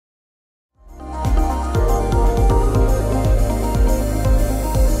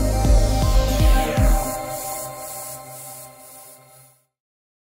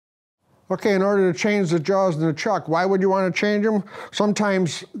Okay, in order to change the jaws in the chuck, why would you want to change them?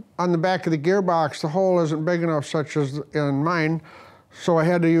 Sometimes on the back of the gearbox, the hole isn't big enough, such as in mine, so I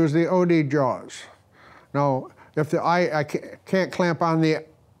had to use the OD jaws. Now, if I can't clamp on the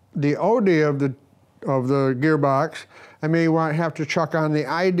OD of the gearbox, I may have to chuck on the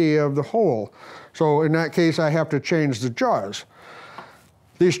ID of the hole. So in that case, I have to change the jaws.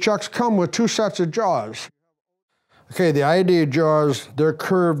 These chucks come with two sets of jaws. Okay, the ID jaws, they're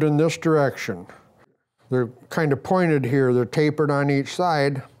curved in this direction. They're kind of pointed here, they're tapered on each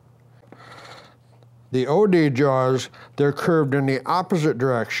side. The OD jaws, they're curved in the opposite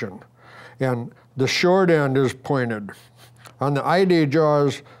direction, and the short end is pointed. On the ID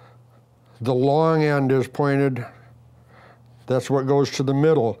jaws, the long end is pointed. That's what goes to the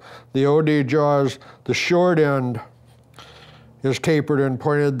middle. The OD jaws, the short end is tapered and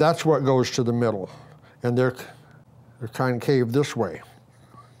pointed. That's what goes to the middle. And they're concave this way.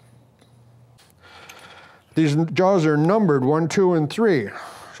 These jaws are numbered 1, 2, and 3.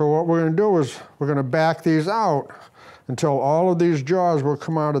 So what we're going to do is we're going to back these out until all of these jaws will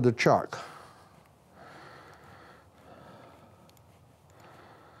come out of the chuck.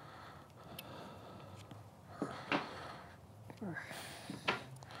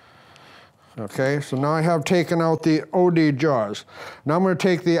 Okay, so now I have taken out the OD jaws. Now I'm going to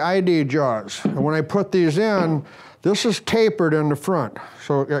take the ID jaws. And when I put these in, this is tapered in the front.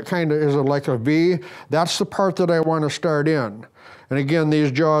 So it kind of is like a V. That's the part that I want to start in. And again,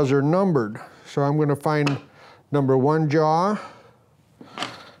 these jaws are numbered. So I'm going to find number 1 jaw.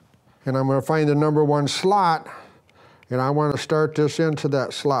 And I'm going to find the number 1 slot. And I want to start this into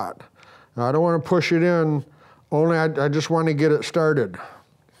that slot. Now I don't want to push it in, only I just want to get it started.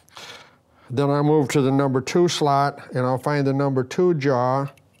 Then I move to the number 2 slot, and I'll find the number 2 jaw.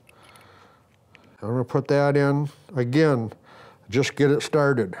 I'm going to put that in. Again, just get it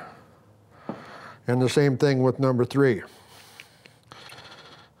started. And the same thing with number 3.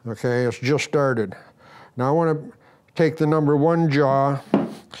 Okay, it's just started. Now I want to take the number 1 jaw,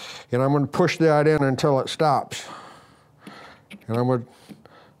 and I'm going to push that in until it stops. And I'm going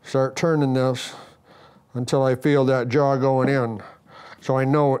to start turning this until I feel that jaw going in. So I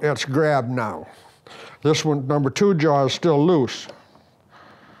know it's grabbed now. This one, number 2 jaw, is still loose.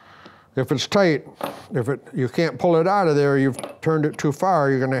 If it's tight, you can't pull it out of there, you've turned it too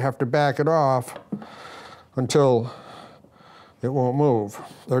far, you're going to have to back it off until it won't move,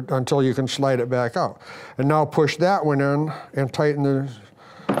 or until you can slide it back out. And now push that one in and tighten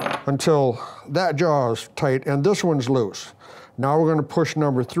until that jaw is tight and this one's loose. Now we're going to push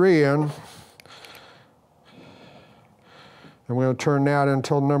number 3 in. I'm going to turn that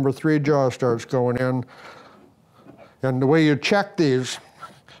until number 3 jaw starts going in. And the way you check these,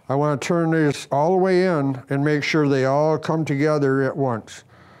 I want to turn these all the way in and make sure they all come together at once.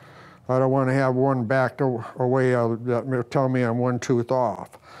 I don't want to have one backed away that will tell me I'm 1 tooth off.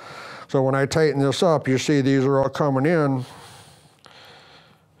 So when I tighten this up, you see these are all coming in.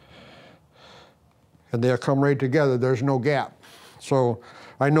 And they'll come right together. There's no gap. So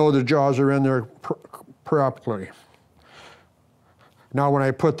I know the jaws are in there properly. Now when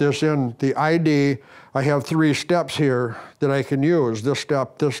I put this in the ID, I have 3 steps here that I can use, this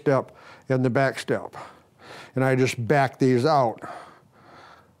step, and the back step. And I just back these out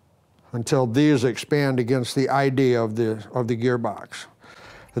until these expand against the ID of the gearbox.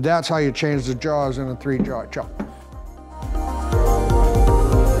 And that's how you change the jaws in a 3-jaw chuck.